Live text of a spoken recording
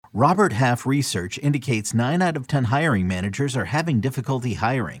Robert Half research indicates 9 out of 10 hiring managers are having difficulty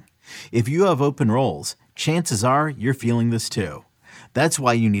hiring. If you have open roles, chances are you're feeling this too. That's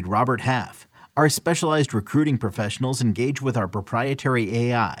why you need Robert Half. Our specialized recruiting professionals engage with our proprietary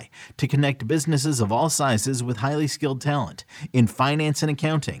AI to connect businesses of all sizes with highly skilled talent in finance and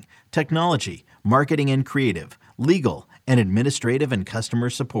accounting, technology, marketing and creative, legal, and administrative and customer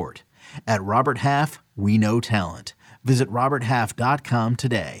support. At Robert Half, we know talent. Visit roberthalf.com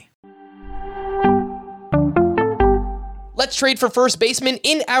today. Let's trade for first baseman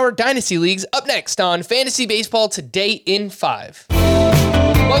in our Dynasty Leagues up next on Fantasy Baseball Today in 5.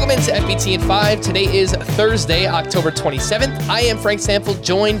 Welcome into FBT in 5. Today is Thursday, October 27th. I am Frank Sample,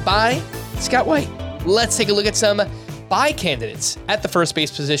 joined by Scott White. Let's take a look at some buy candidates at the first base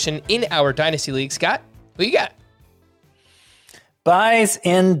position in our Dynasty League. Scott, who you got? Buys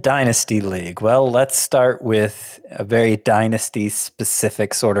in Dynasty League. Well, let's start with a very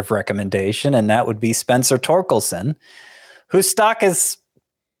Dynasty-specific sort of recommendation, and that would be Spencer Torkelson, whose stock is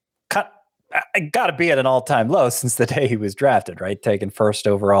got to be at an all-time low since the day he was drafted, right? Taken first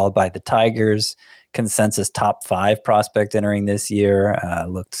overall by the Tigers, consensus top 5 prospect entering this year.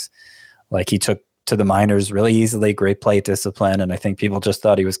 Looked like he took to the minors really easily, great plate discipline, and I think people just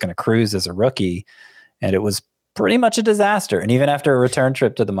thought he was going to cruise as a rookie, and it was pretty much a disaster. And even after a return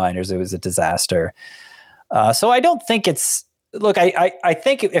trip to the minors, it was a disaster. So I don't think it's... Look, I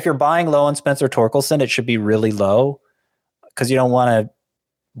think if you're buying low on Spencer Torkelson, it should be really low because you don't want to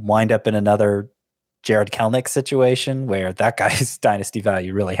wind up in another Jared Kelenic situation where that guy's dynasty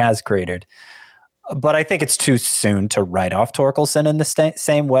value really has cratered. But I think it's too soon to write off Torkelson in the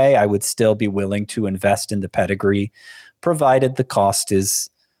same way. I would still be willing to invest in the pedigree, provided the cost is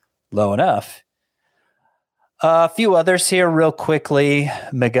low enough. A few others here real quickly.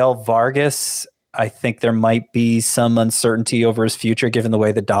 Miguel Vargas. I think there might be some uncertainty over his future given the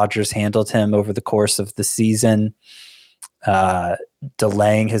way the Dodgers handled him over the course of the season.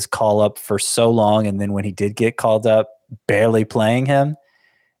 Delaying his call up for so long, and then when he did get called up, barely playing him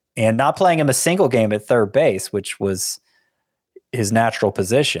and not playing him a single game at third base, which was his natural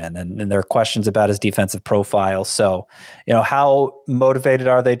position. And there are questions about his defensive profile. So, how motivated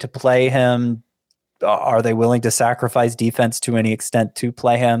are they to play him? Are they willing to sacrifice defense to any extent to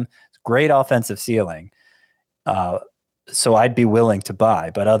play him? Great offensive ceiling. So I'd be willing to buy,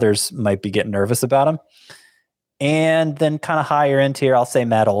 but others might be getting nervous about him. And then kind of higher end here, I'll say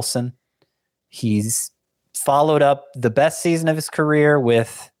Matt Olson. He's followed up the best season of his career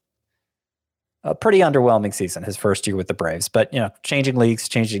with a pretty underwhelming season, his first year with the Braves. But, changing leagues,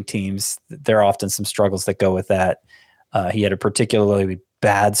 changing teams, there are often some struggles that go with that. He had a particularly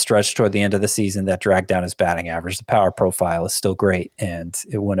bad stretch toward the end of the season that dragged down his batting average. The power profile is still great, and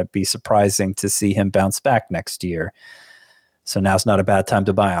it wouldn't be surprising to see him bounce back next year. So now's not a bad time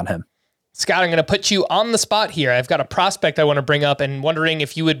to buy on him. Scott, I'm going to put you on the spot here. I've got a prospect I want to bring up and wondering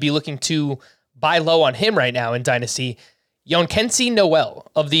if you would be looking to buy low on him right now in Dynasty. Yonkensy Noel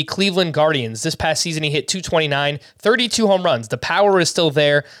of the Cleveland Guardians. This past season, he hit 229, 32 home runs. The power is still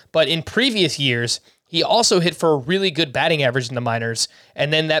there, but in previous years, he also hit for a really good batting average in the minors,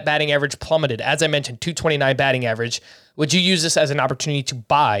 and then that batting average plummeted. As I mentioned, 229 batting average. Would you use this as an opportunity to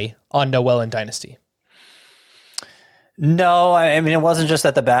buy on Noel in Dynasty? No, I mean, it wasn't just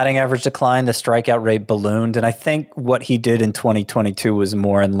that the batting average declined, the strikeout rate ballooned. And I think what he did in 2022 was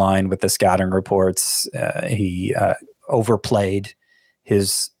more in line with the scouting reports. He overplayed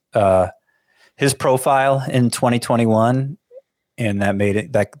his profile in 2021, and that made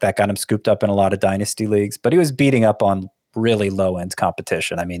it that got him scooped up in a lot of dynasty leagues. But he was beating up on really low end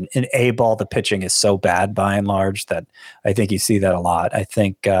competition. I mean, in A ball, the pitching is so bad by and large that I think you see that a lot. I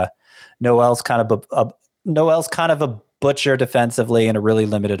think Noel's kind of a butcher defensively and a really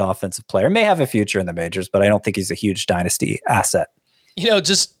limited offensive player. May have a future in the majors, but I don't think he's a huge dynasty asset.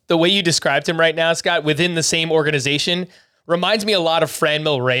 Just the way you described him right now, Scott, within the same organization, reminds me a lot of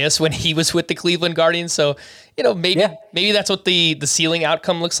Franmil Reyes when he was with the Cleveland Guardians. So, maybe that's what the ceiling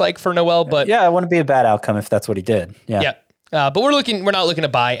outcome looks like for Noel. But yeah, it wouldn't be a bad outcome if that's what he did. Yeah. But we're not looking to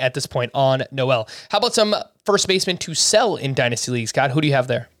buy at this point on Noel. How about some first baseman to sell in Dynasty League, Scott? Who do you have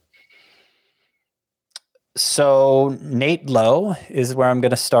there? So Nate Lowe is where I'm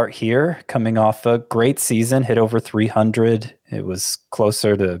going to start here, coming off a great season, hit over 300. It was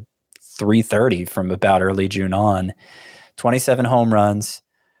closer to 330 from about early June on. 27 home runs.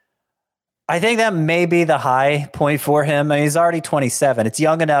 I think that may be the high point for him. I mean, he's already 27. It's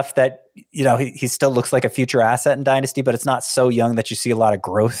young enough that, he still looks like a future asset in Dynasty, but it's not so young that you see a lot of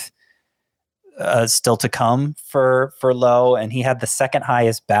growth still to come for Lowe. And he had the second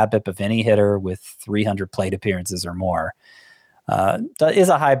highest BABIP of any hitter with 300 plate appearances or more. Is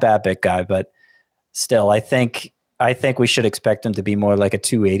a high BABIP guy, but still, I think we should expect him to be more like a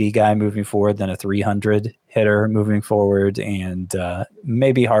 280 guy moving forward than a 300 hitter moving forward, and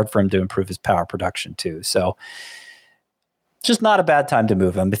maybe hard for him to improve his power production too. So just not a bad time to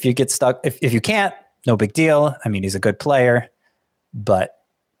move him. If you get stuck, if you can't, no big deal. I mean, he's a good player, but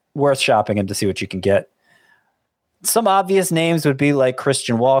worth shopping him to see what you can get. Some obvious names would be like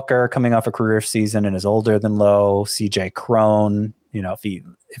Christian Walker coming off a career season and is older than Lowe. CJ Cron, if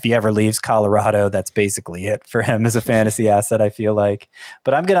he ever leaves Colorado, that's basically it for him as a fantasy asset, I feel like.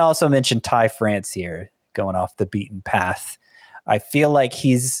 But I'm going to also mention Ty France here, going off the beaten path. I feel like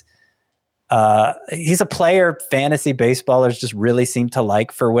he's a player fantasy baseballers just really seem to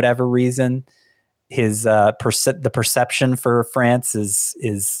like for whatever reason. His the perception for France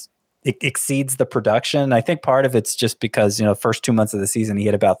is it exceeds the production. I think part of it's just because, first 2 months of the season, he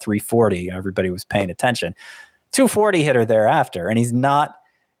hit about 340. Everybody was paying attention. 240 hitter thereafter. And he's not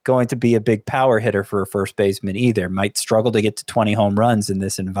going to be a big power hitter for a first baseman either. Might struggle to get to 20 home runs in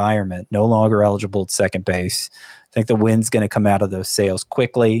this environment. No longer eligible at second base. I think the wind's going to come out of those sales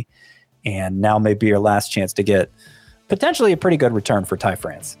quickly. And now may be your last chance to get potentially a pretty good return for Ty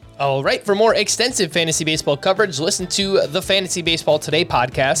France. All right. For more extensive fantasy baseball coverage, listen to the Fantasy Baseball Today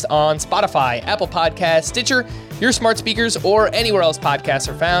podcast on Spotify, Apple Podcasts, Stitcher, your smart speakers, or anywhere else podcasts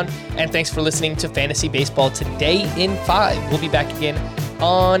are found. And thanks for listening to Fantasy Baseball Today in 5. We'll be back again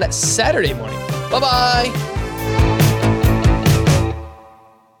on Saturday morning. Bye-bye.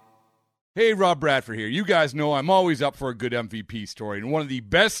 Hey, Rob Bradford here. You guys know I'm always up for a good MVP story, and one of the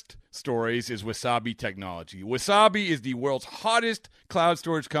best stories is Wasabi Technology. Wasabi is the world's hottest cloud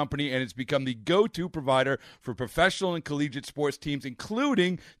storage company, and it's become the go-to provider for professional and collegiate sports teams,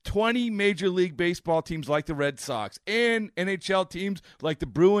 including 20 Major League Baseball teams like the Red Sox and NHL teams like the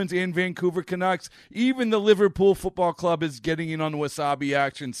Bruins and Vancouver Canucks. Even the Liverpool Football Club is getting in on the Wasabi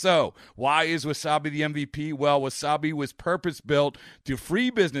action. So, why is Wasabi the MVP? Well, Wasabi was purpose-built to free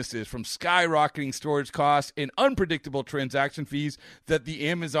businesses from skyrocketing storage costs and unpredictable transaction fees that the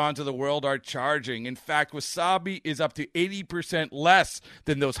Amazons of the world are charging. In fact, Wasabi is up to 80% less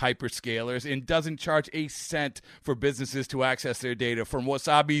than those hyperscalers and doesn't charge a cent for businesses to access their data. From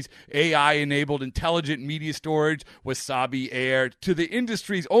Wasabi's AI-enabled intelligent media storage, Wasabi Air, to the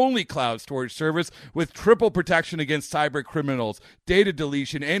industry's only cloud storage service with triple protection against cyber criminals, data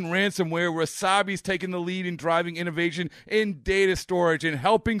deletion, and ransomware, Wasabi's taken the lead in driving innovation in data storage and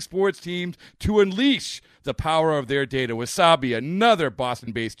helping sports teams to unleash the power of their data. Wasabi, another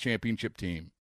Boston-based championship team.